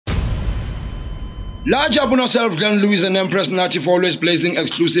Large up on yourself, Glenn Lewis and Empress Natif, always placing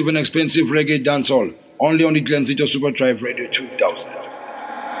exclusive and expensive reggae dancehall. Only on the Glenzito Super Drive Radio 2000.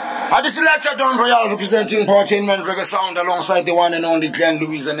 At the selector Don Royal representing entertainment reggae sound alongside the one and only Glenn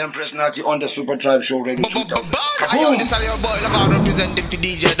Lewis and Empress Natif on the Super Drive Show Radio 2000. Yo, this is your boy Lavado representing for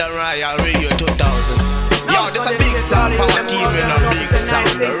DJ Don Royal Radio 2000. Yo, this a big sound power team in a big sound.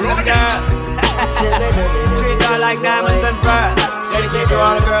 Run it! Treat her like diamonds and pearls. Dedicate to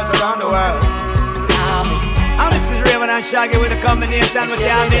all the girls around the world. And this is Raven and Shaggy with a combination with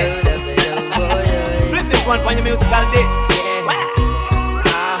your mix. Flip this one for your musical disc.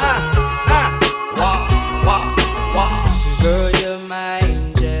 Girl, you're my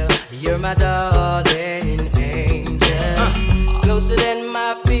angel. You're my darling angel. Closer than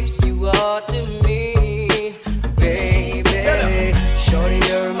my peeps, you are to me, baby. Shorty,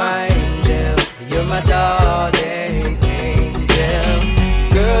 you're my angel. You're my darling angel.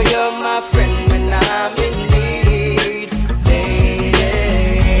 Girl, you're my friend when I'm in need,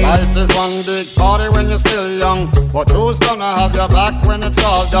 lady. Life is one big party when you're still young, but who's gonna have your back when it's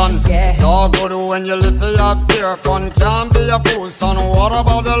all done? Yeah. It's all good when you live for your pure fun. Can't be a fool, son, what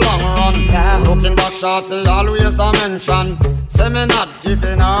about the long run? Yeah. Looking back, shorty, always a mention. Say me not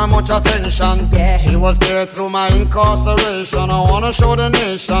giving her much attention. Yeah. She was there through my incarceration. I wanna show the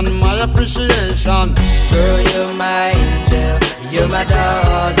nation my appreciation. Girl, you're my angel. You're my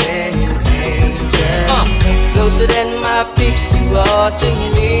darling angel. Closer than my peeps, you are to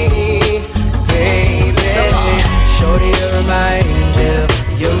me, baby. Shorty, you're my angel.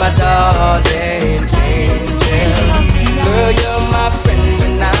 You're my darling angel. Girl, you're my friend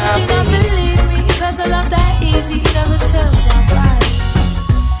when I'm you don't believe me, cause I love that easy, never tells down right.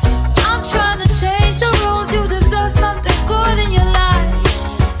 I'm trying to change the rules, you deserve something good in your life.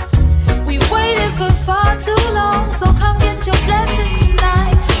 We waited for far too long, so come get your blessings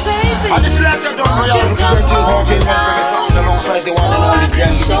tonight, baby. At the selector Don Royal representing entertainment reggae sound alongside the one and only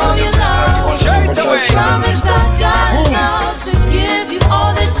Glenn Lewis and Empress Natif on the Super Drive Show. Promise I got enough to give you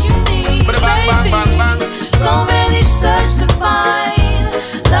all that you need, baby. So many search to find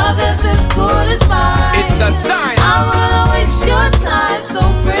love that's as good as mine. It's a sign. I will waste your time, so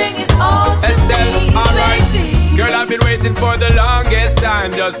bring it all to me, baby. Girl, I've been waiting for the longest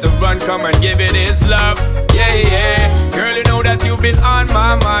time just to run, come and give it his love. Yeah, yeah. Girl, you know that you've been on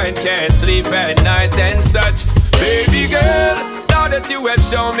my mind. Can't sleep at night and such. Baby girl, now that you have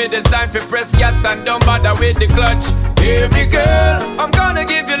shown me the sign for press gas and don't bother with the clutch. Baby girl, I'm gonna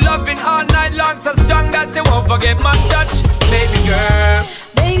give you loving all night long, so strong that you won't forget my touch. Baby girl,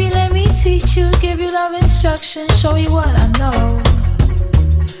 baby, let me teach you, give you love instruction, show you what I know.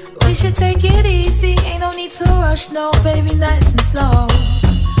 We should take it easy, ain't no need to rush, no, baby, nice and slow.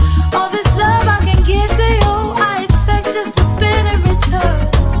 All this love I can give to you, I expect just a bit in return.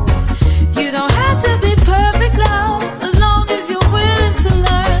 You don't have to be perfect, love, as long as you're willing to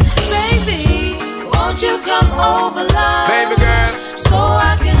learn. Baby, won't you come over, love? baby girl, So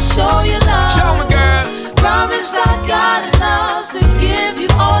I can show you love. show me girl. Promise I got enough to give you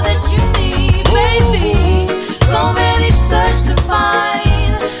all that you need, baby. So many search to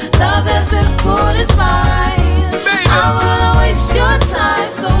find love that's as good as mine. Baby. I will waste your time,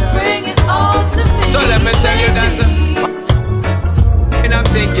 so bring it all to me. So let me tell you that and I'm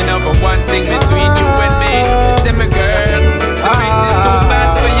thinking of one thing between you and me. Say me girl, the race is too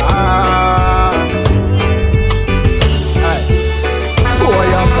fast for you. Boy,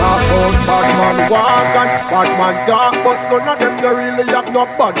 I'm talk about bad man walk and bad man talk, but none of them they really have no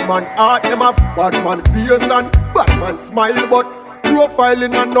bad man heart. Them have bad man face and bad man smile, but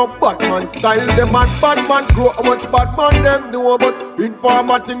profiling and no bad man style. Them and bad man grow how much bad man them do, but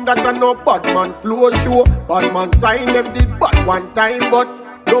informer thing that a no bad man flow show. Bad man sign them did bad one time, but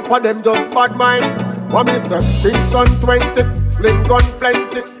no for them just bad mind. What me say? Kingston 20, sling gun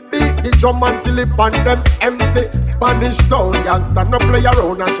plenty. Beat the drum until it pan them empty. Spanish town gangster no play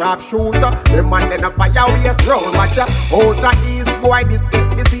around a sharp shooter. Them man then a fire waste round. Watch ya. Out the east boy this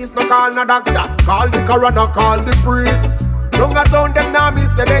disease no call no doctor. Call the coroner, call the priest. Longer town them now me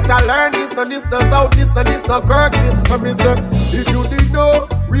say better learn this no south, this no Kirk, this for me say. If you did know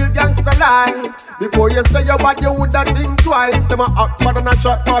real gangster life, before you say your bad you woulda think twice. Them a hot bad and a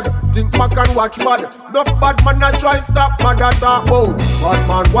shot bad, think back and watch bad. Enough bad man a try stop bad a talk about. Bad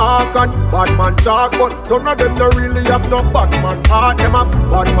man walk and bad man talk, but none of them don't really have no bad man heart. Them a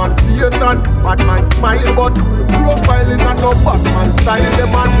bad man face and bad man smile, but profiling and no bad man style.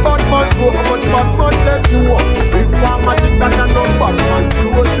 Them and bad man go how much bad man them do. Informer think that a no bad man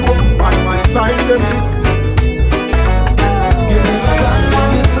flow show. Bad man sign them big. Give me a gun, let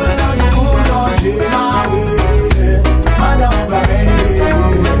me burn out the cool down, my way. My number,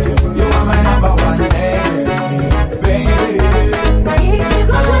 you are my number one.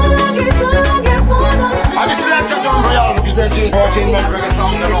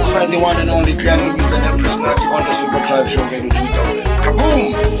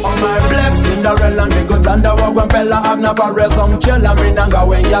 Cinderella, me go tanda wagwan bella. Agna parezong chella, me nanga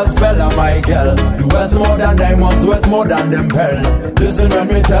when y'all spell Michael. You worth more than diamonds, worth more than them pearl. Listen when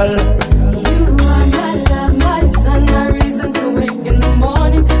me tell. You are my love, my sun, my reason to wake in the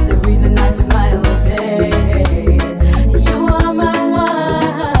morning, the reason I smile all day. You are my one.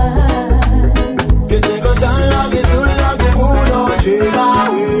 Que te go tan long, it's too long, the food don't change my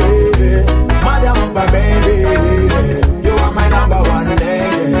way. Madam of my baby, you are my number one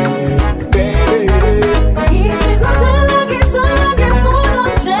lady, baby. Que te go tan long, it's too long, the food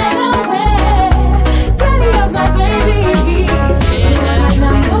don't change my way. Daddy of my baby, you are my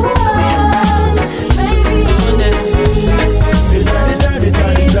number one, baby.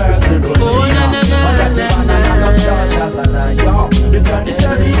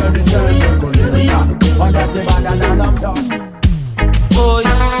 Boy,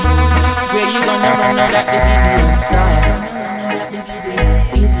 where you gonna run out at the Gideon star?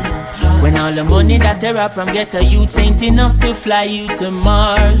 When all the money that they rob from ghetto youths ain't enough to fly you to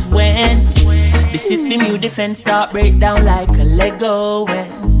Mars. When the system you defend start break down like a Lego.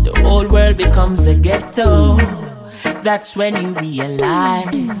 When the whole world becomes a ghetto, that's when you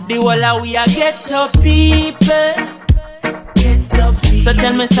realize the whole of we are ghetto people. So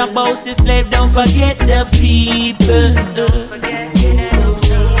tell me some boss is slave, don't forget the people.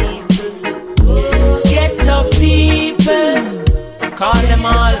 Get the people, call them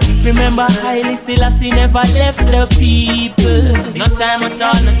all. Remember Haile Selassie never left the people. No time at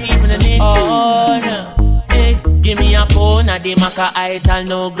all, not even an inch. Oh no. Hey, give me a phone, a the maca idol,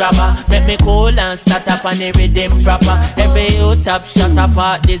 no grabber. Make me cool and start up on the rhythm proper. Every you tap, shut up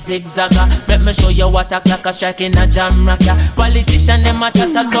at the zigzagger. Make me show you what a clock a strike in a jam rocker. Politician, them a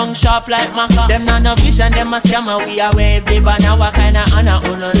chat a tongue sharp like maca. Them not no vision, them a scammer. We a wave the banner, what kind of honor?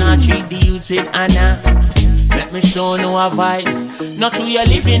 Oh no, not treat the youths with honor. Let me show no a vibes. Not true you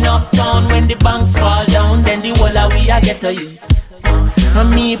living uptown. When the banks fall down, then the whole of we a get a youth. And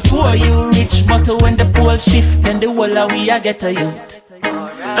me poor, you rich, but when the pole shift, then the whole of we a get a youth.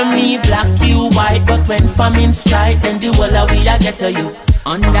 And me black, you white, but when famine strike, then the whole of we a get a youth.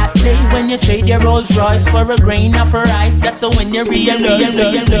 On that day when you trade your Rolls Royce for a grain of rice, that's when you realize.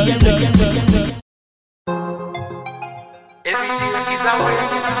 Everything is a way,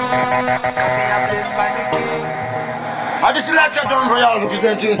 'cause we are blessed by the King. This is Lecture Don Royal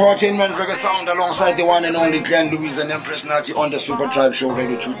representing Entertainment Reggae Sound alongside the one and only Glenn Louise and Empress Natty on the Super Drive Show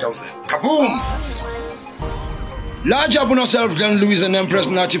Radio 2000. Kaboom! Large up on yourself, Glenn Louise and Empress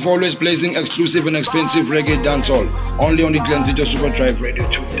Natty for always blazing exclusive and expensive reggae dancehall. Only on the Glenzito Super Drive Radio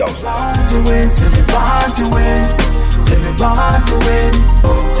 2000. Born to win, say me born to win. Say me born to win.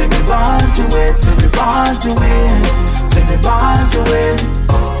 Say me born to win. Say me born to win. Say me born to win.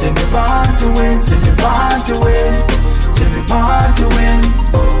 Say me born to win. Say me born to win. Say me born to win.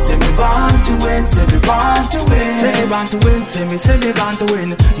 Say me born to win. Say me born to win. Say me born to win. Say me born to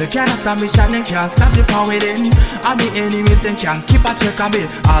win. They can't stop me, shot, they can't stop the power within. I be enemies, they can't keep a check on me.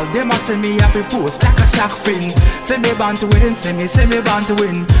 All them a say me happy post like a shark fin. Say me born to win. Say me born to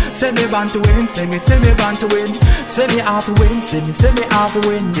win. Say me born to win. Say me born to win. Say me half to win. Say me half to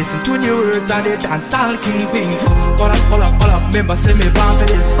win. Listen to the words of the dancehall kingpin. Hold up. Remember, say me born for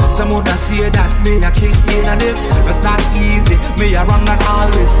this. Some would say that me a king in a this. It's not easy. Me a wrong and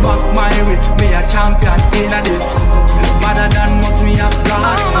always mock my way. Me a champion in a this. Mother than must me have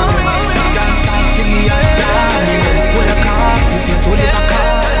God. Dancehall king me a God. For the car, it is only a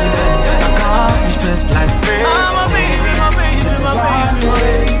car. A car is best like prayer. My baby, my baby, my baby.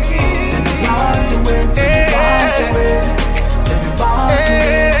 Say me born to win. Say me born to win. Say me born to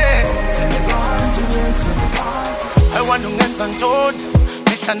win. Say me born to win. Say me born to win. I want to get some toad.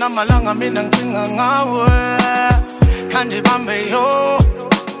 Mr. Namalanga, me nang tingang awe. Kandi bambe yo.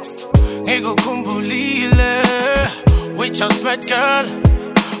 Ego kumbulile. We just met, girl.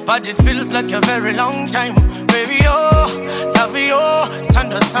 But it feels like a very long time. Baby, oh, love you,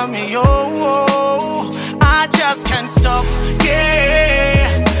 stand aside me, oh. I just can't stop,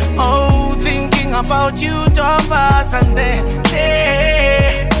 yeah. Oh, thinking about you, Thomas, and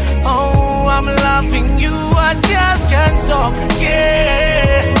yeah. Oh, I'm loving you, I just can't stop,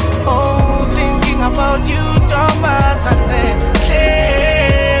 yeah. Oh, thinking about you, Thomas, and yeah.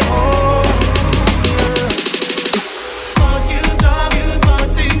 Oh, yeah. About you, Thomas, you,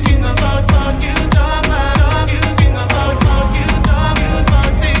 thinking about you, Thomas. Thinking about you, Thomas.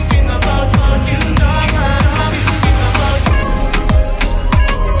 Thinking about you, Thomas. Thinking about you.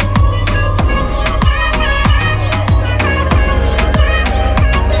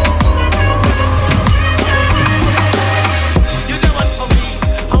 You the one for me.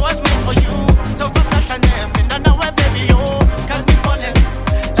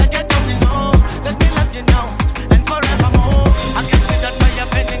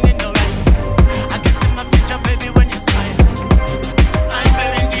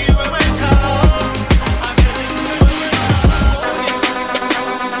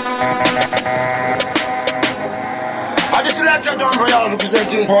 I just let you down Royal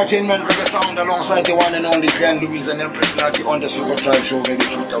representing Entertainment Reggae Sound alongside the one and only Glenn Lewis and Empress Natty on the Super Drive Show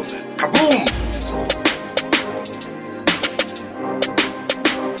Reggae 2000. Kaboom!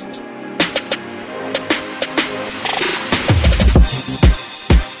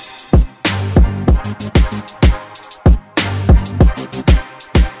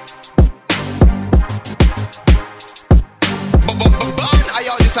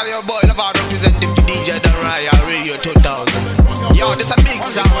 This is your boy Lavar representing for DJ Dan Royal Radio 2000. Yo, this a big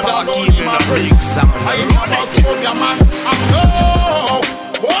sound, power team in a big sound. Run it. Man, no,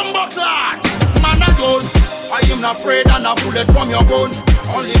 bomba clock, man a gun. I am not afraid and a bullet from your gun.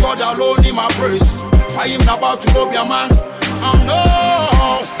 Only God alone in my praise. I am not about to go be a man.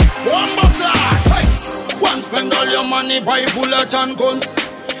 No, bomba clock. Hey. One spend all your money buy bullet and guns.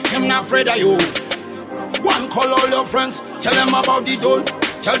 I'm not afraid of you. One call all your friends, tell them about the done.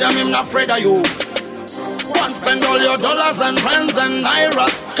 Tell them I'm not afraid of you. One spend all your dollars and friends and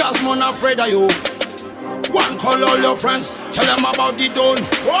nairas, cause I'm not afraid of you. One call all your friends, tell them about the done.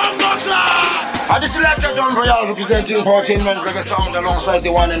 One more clap! I just let you down Royal representing Entertainment Reggae Sound alongside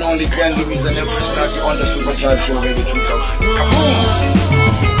the one and only Glenn Lewis and Empress Natty on the Super Drive Show Reggae 2000.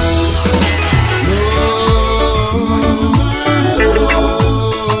 Kaboom!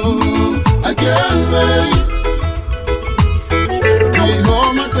 I can't wait. Be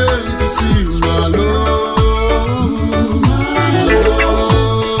home again to see my love.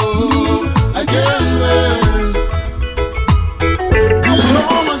 I can't wait. Be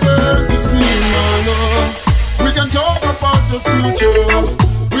home again to see my love. We can talk about the future.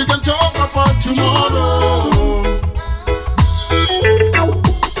 We can talk about tomorrow.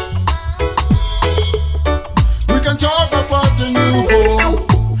 We can talk about the new home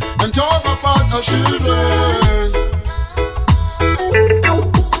and talk about our children.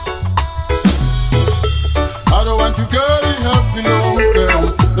 I don't want to carry happy long, girl.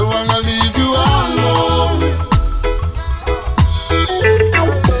 Don't wanna leave you alone.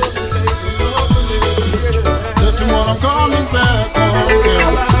 So tomorrow I'm coming back home,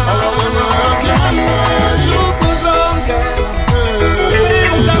 girl. All the world can wait.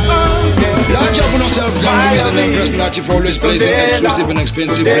 Large up on yourself, Glenn Lewis and Empress Natty for always blazing exclusive and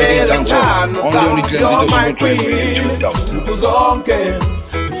expensive reggae dancehall. Only Glenzito Superdrive Radio 2000. Tuzonke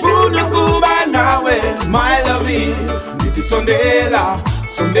Funa kuba nawe my love Niti sondela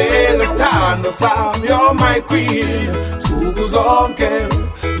stando sam you're my queen Tuzonke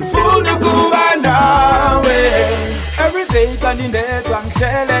Funa kuba nawe Every day kandineto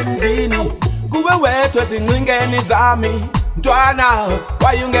ngishele ndini Kube wethu ezingcingeni zami Mtwana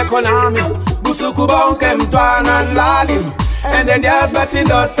wayungekho nami Busuku bonke mtwana nlali And then there's Betty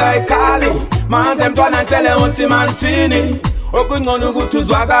Dota Ikali Manze mtwana ntele unti mantini Okungonu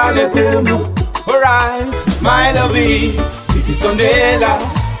kutuzwakale kumu Alright, my lovey Titi sondela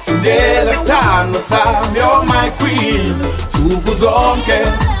stano sam You're my queen Tukuzonke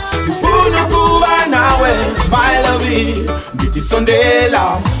Ifuna kuba nawe My lovey Titi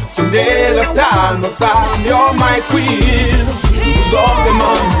sondela stano sam You're my queen Tukuzonke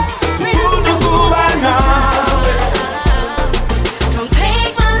man Ifuna kuba nawe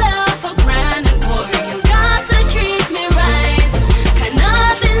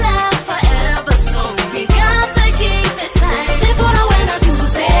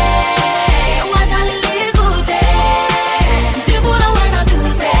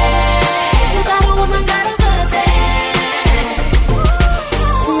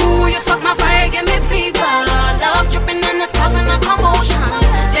Fever, love dripping in the toss and a commotion.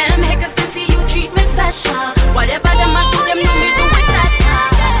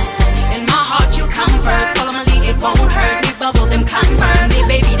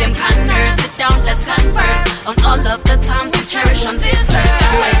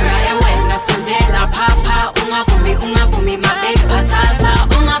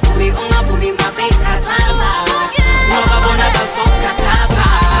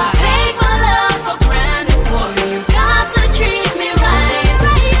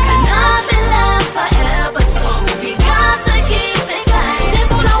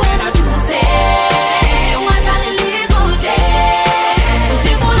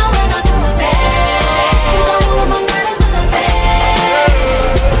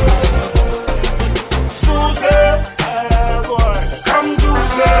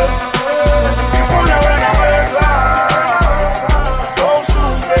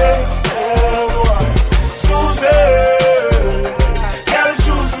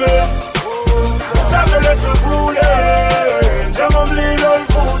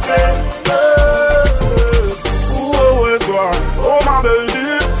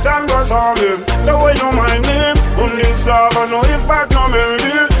 never know if back no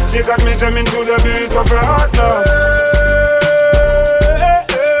melody. She got me jamming to the beat of her heart now.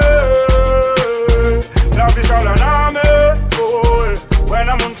 Love is all an army, oh, when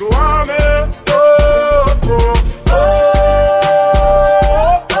I'm on to army, oh, oh, oh,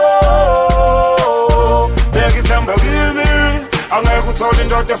 oh. Make it time to give me, I'm gonna put something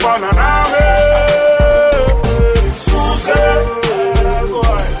that you found an army. Susie,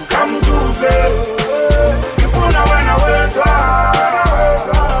 come Tuesday, you fool now when I wait,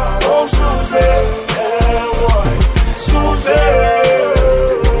 oh Susie, boy, Susie.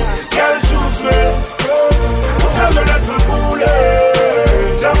 Tell me that's a cool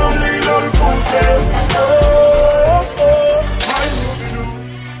jam on little foot. Oh, oh, how should we do?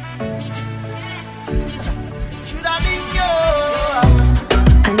 Should I leave you?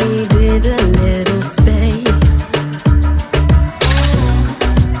 I needed a little space.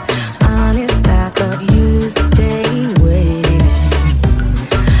 Honest, I thought you'd stay waiting.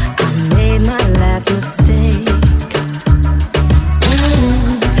 I made my last mistake.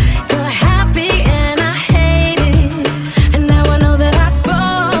 You're happy and I hate it. And now I know that I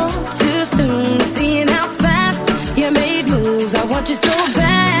spoke too soon. Seeing how fast you made moves. I want you so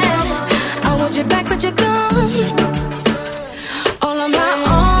bad. I want you back, but you're gone. All on my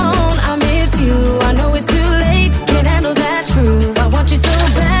own, I miss you. I know it's too late, can't handle that truth. I want you so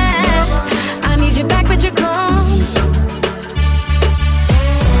bad. I need you back, but you're gone.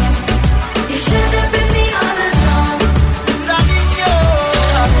 You should have been me all along.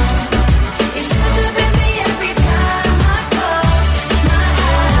 You should have been me every time I close my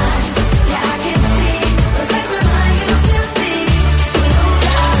eyes. Yeah, I can see those like when I used to be.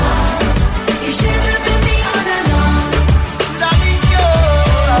 You should have been me all along. Now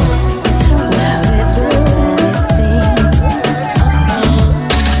it's worse than it seems.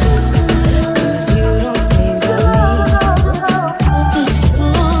 'Cause you don't think of me.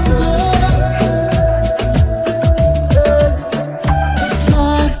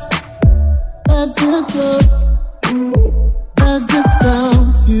 As it slopes, as it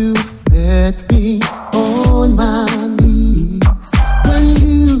stops, you met me on my knees. When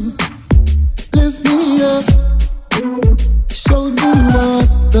you lift me up, showed me what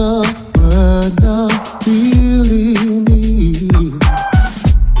the word love really means.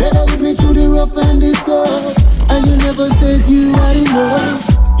 Better with me through the rough and the tough, and you never said you had enough.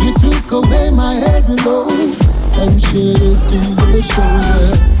 You took away my heavy load and shared it to your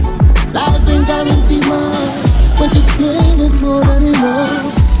shoulders. Life ain't guaranteed much, but you gave it more than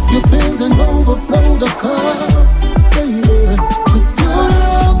enough. You filled and overflowed the cup, baby. It's your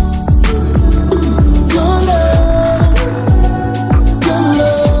love, your love, your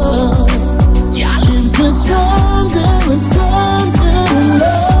love. Leaves me stronger and stronger in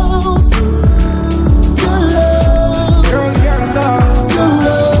love. Your love, your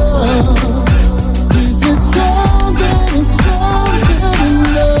love. Leaves me stronger and stronger in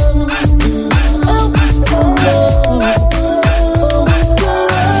love. Oh, it's your love. Oh, it's your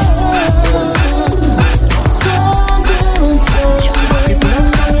love. Stronger and stronger.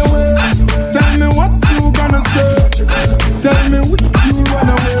 Tell me what you gonna say. Tell me what you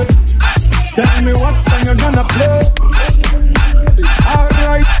wanna wear. Tell me what song you gonna play.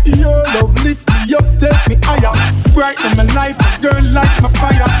 Alright, your love lift me up, take me higher. Bright in my life, girl like my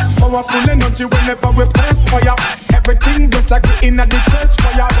fire. Powerful energy whenever we perspire. Everything just like we in the church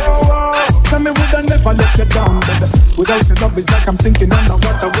choir. Oh, oh. So me woulda never let you down, baby. Without your love, it's like I'm sinking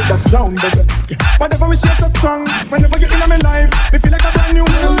underwater with a drown, baby. Yeah. Whatever we share so strong, whenever you're in my life, me feel like a brand new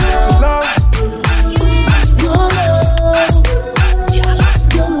love. Your love,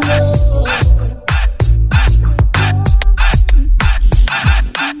 your love.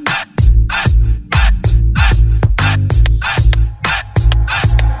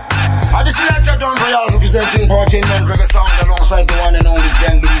 This is Lecture Don Royale representing Portainment Reggae Sound alongside the one and only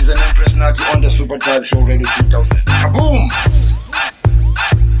Glenn Louise and Empress Natty on the Super Drive Show Radio 2000. Kaboom!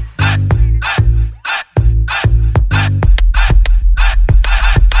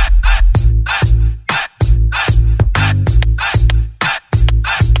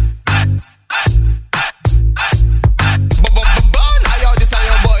 Yo, this is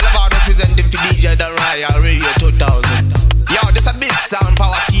your boy Lava representing for DJ Don Royale Radio 2000. Yo, this a big sound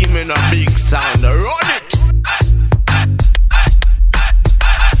power team in a big sound. Run it!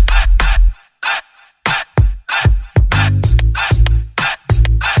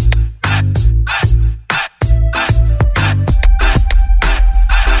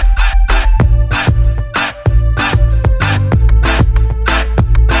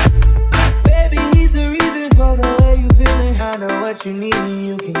 what you need,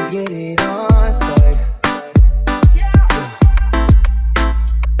 you can get it on site.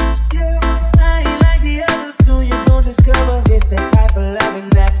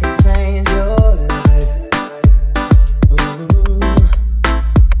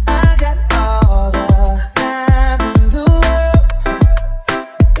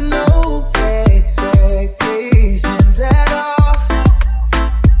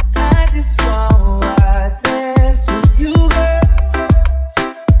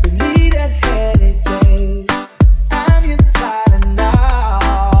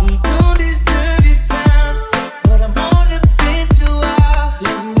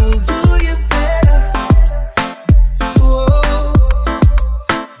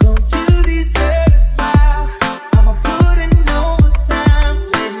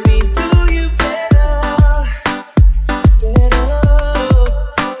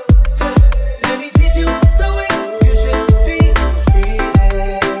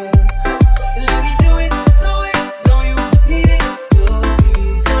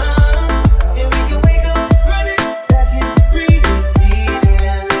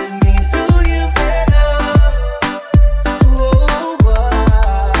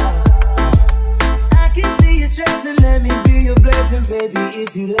 baby,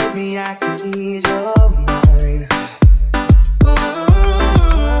 if you let me, I can ease your mind.